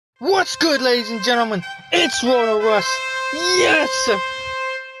What's good, ladies and gentlemen? It's Royal Russ. Yes!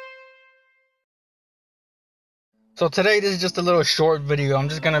 So today, this is just a little short video. I'm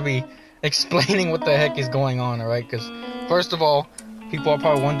just gonna be explaining what the heck is going on, alright? Because, first of all, people are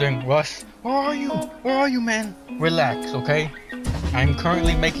probably wondering, Russ, where are you? Where are you, man? Relax, okay? I'm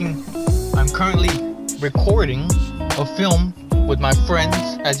currently recording a film with my friends.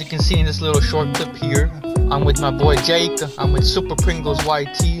 As you can see in this little short clip here, I'm with my boy Jake, I'm with Super Pringles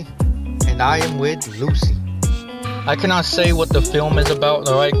YT, and I am with Lucy. I cannot say what the film is about,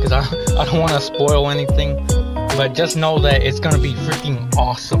 alright, because I don't want to spoil anything, but just know that it's going to be freaking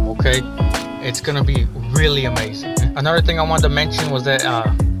awesome, okay? It's going to be really amazing. Another thing I wanted to mention was that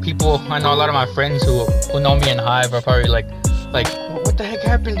people, I know a lot of my friends who know me in Hive are probably like, what the heck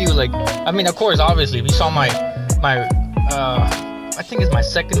happened to you? Like, I mean, of course, obviously, if you saw my I think it's my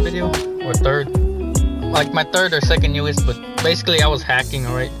second video or third, like my third or second newest, but basically I was hacking,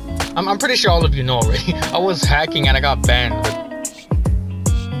 alright? I'm pretty sure all of you know already. I was hacking and I got banned, but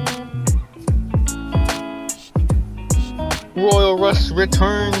Royal Russ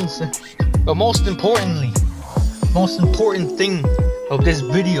returns. But most important thing of this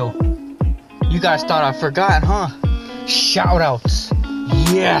video, you guys thought I forgot, huh? Shoutouts.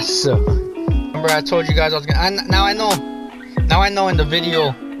 Yes. Remember I told you guys I was gonna. Now I know in the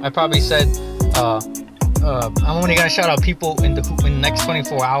video I probably said I'm only gonna shout out people in the next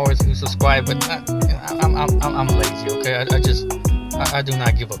 24 hours who subscribe, but I'm lazy, okay? I do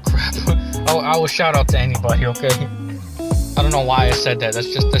not give a crap. I will shout out to anybody, okay? I don't know why I said that.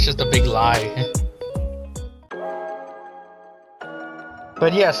 That's just a big lie.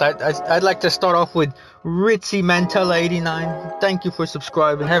 But yes, I'd like to start off with Ritzy Mantella 89. Thank you for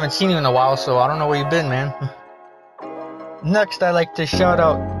subscribing. I haven't seen you in a while, so I don't know where you've been, man. Next, I'd like to shout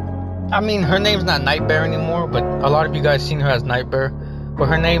out, I mean, her name's not Nightbear anymore, but a lot of you guys seen her as Nightbear. But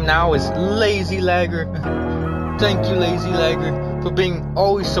her name now is Lazy Lagger. Thank you, Lazy Lagger, for being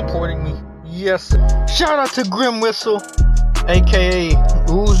always supporting me. Yes. Shout out to Grim Whistle, aka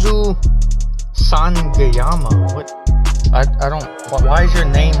Uzu Sangayama. What? I don't. Why is your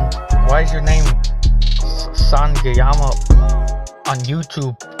name Sangayama on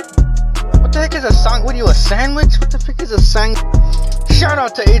YouTube? What the heck is a sang? What are you, a sandwich? What the frick is a sang? Shout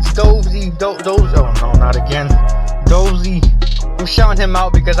out to It's Dozy. Oh no, not again. Dozy. I'm shouting him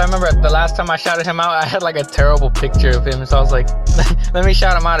out because I remember the last time I shouted him out, I had like a terrible picture of him, so I was like, let me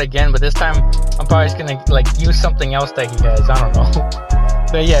shout him out again. But this time, I'm probably just gonna like use something else that he has. I don't know.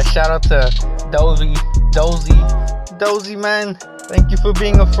 But yeah, shout out to Dozy, man. Thank you for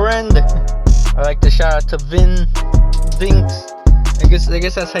being a friend. I like to shout out to Vinks. I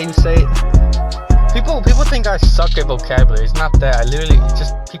guess that's how you say it. People think I suck at vocabulary. It's not that. I literally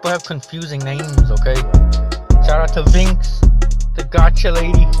just, people have confusing names, okay? Shout out to Vinks, the Gotcha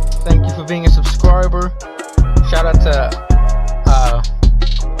Lady. Thank you for being a subscriber. Shout out to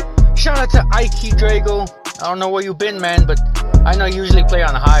Ike Drago. I don't know where you been, man, but I know you usually play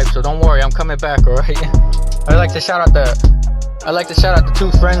on Hive, so don't worry, I'm coming back, alright? I'd like to shout out the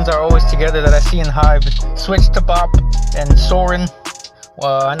two friends that are always together that I see in Hive, Switch to Bop and Soren.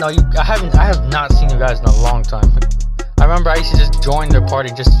 Well, I know you. I have not seen you guys in a long time. I remember I used to just join their party,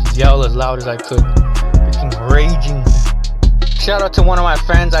 and just yell as loud as I could, freaking raging. Shout out to one of my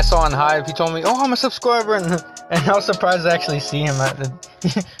friends I saw in Hive. He told me, "Oh, I'm a subscriber," and I was surprised to actually see him.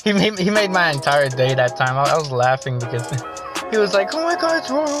 He made my entire day that time. I was laughing because he was like, "Oh my God, it's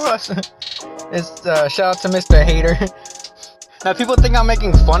Royal Russ." It's shout out to Mr. Hater. Now people think I'm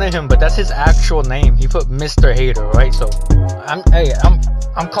making fun of him, but that's his actual name. He put Mr. Hater, right? So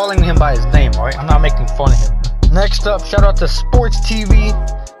I'm calling him by his name, alright? I'm not making fun of him. Next up, shout out to Sports TV.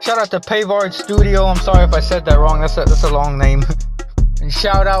 Shout out to Pavard Studio. I'm sorry if I said that wrong. That's a long name. And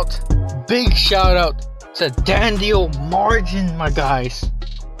big shout out to Dandiel Margin, my guys.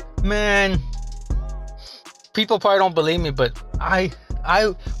 Man, people probably don't believe me, but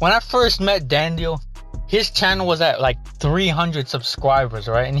when I first met Dandiel, his channel was at like 300 subscribers,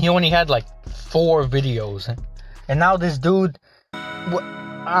 right? And he only had like 4 videos. And now this dude,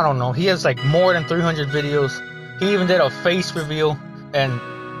 I don't know, he has like more than 300 videos. He even did a face reveal, and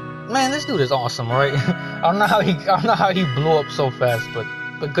man, this dude is awesome, right? I don't know how he blew up so fast, but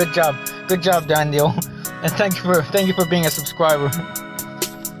good job, Daniel, and thank you for being a subscriber.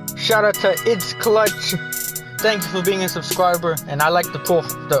 Shout out to It's Clutch. Thank you for being a subscriber, and I like the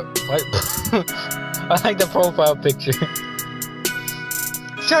profile picture.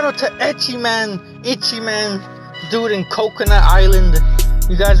 Shout out to Itchy Man, dude in Coconut Island.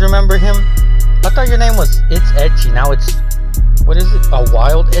 You guys remember him? I thought your name was It's Etchy. Now it's, what is it? A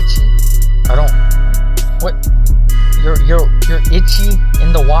Wild Etchy? I don't, what? you're itchy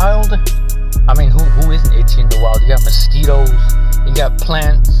in the wild. I mean, who isn't itchy in the wild? You got mosquitoes, you got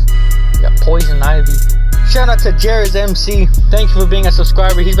plants, you got poison ivy. Shout out to Jared's MC. Thank you for being a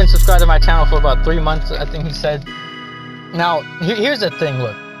subscriber. He's been subscribed to my channel for about 3 months, I think he said. Now, here's the thing,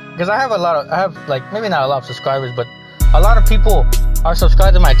 look, because I have like, maybe not a lot of subscribers, but a lot of people are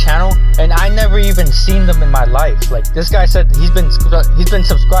subscribed to my channel, and I never even seen them in my life. Like, this guy said he's been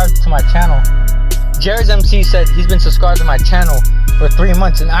subscribed to my channel. Jared's MC said he's been subscribed to my channel for 3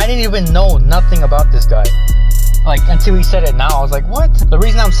 months, and I didn't even know nothing about this guy. Like, until he said it now, I was like, what? The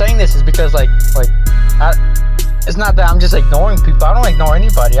reason I'm saying this is because, it's not that I'm just ignoring people. I don't ignore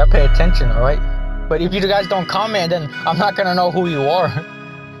anybody. I pay attention, alright? But if you guys don't comment, then I'm not gonna know who you are.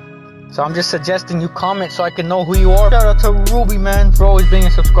 So I'm just suggesting you comment so I can know who you are. Shout out to Ruby, man, for always being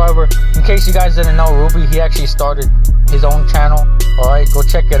a subscriber. In case you guys didn't know, Ruby, he actually started his own channel. Alright, go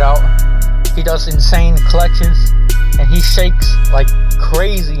check it out. He does insane clutches, and he shakes like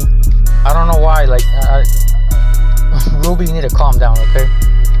crazy. I don't know why, like, Ruby, you need to calm down, okay?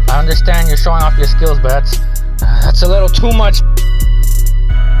 I understand you're showing off your skills, but that's a little too much.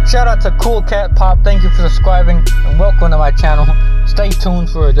 Shout out to Cool Cat Pop, thank you for subscribing, and welcome to my channel. Stay tuned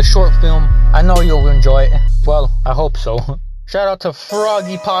for the short film. I know you'll enjoy it. Well, I hope so. Shout out to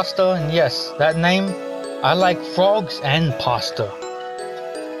Froggy Pasta, and yes, that name, I like frogs and pasta.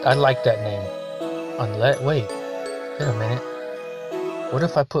 I like that name. Wait a minute. What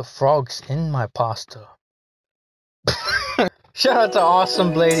if I put frogs in my pasta? Shout out to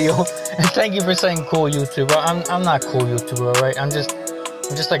Awesome Bladio, and thank you for saying cool YouTuber. I'm not cool YouTuber, alright? I'm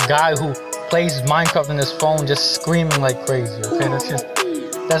just a guy who plays Minecraft on his phone, just screaming like crazy. Okay,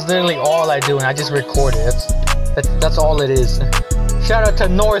 that's literally all I do, and I just record it. That's all it is. Shout out to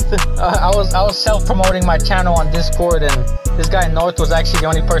North. I was self-promoting my channel on Discord, and this guy North was actually the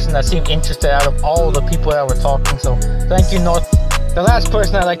only person that seemed interested out of all the people that were talking. So thank you, North. The last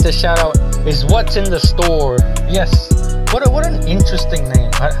person I'd like to shout out is What's in the Store. Yes. What an interesting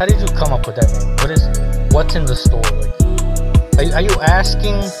name. How did you come up with that name? What is What's in the Store? Like, are you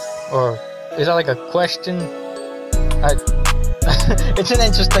asking, or is that like a question? It's an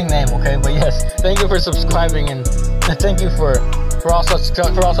interesting name, okay? But yes, thank you for subscribing, and thank you for also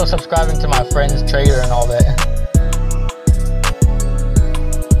subscribing to my friends Trader and all that.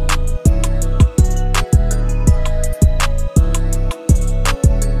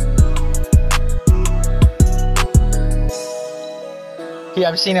 Yeah,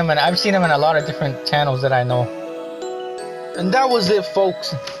 I've seen him in a lot of different channels that I know. And that was it,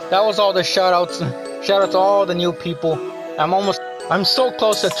 folks. That was all the shoutouts. Shout out to all the new people. I'm so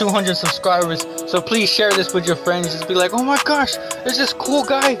close to 200 subscribers. So please share this with your friends. Just be like, oh my gosh, there's this cool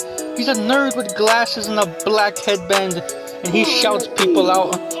guy. He's a nerd with glasses and a black headband, and he shouts people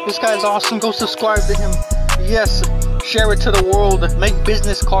out. This guy's awesome. Go subscribe to him. Yes, share it to the world. Make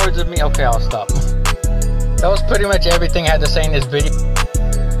business cards of me. Okay, I'll stop. That was pretty much everything I had to say in this video.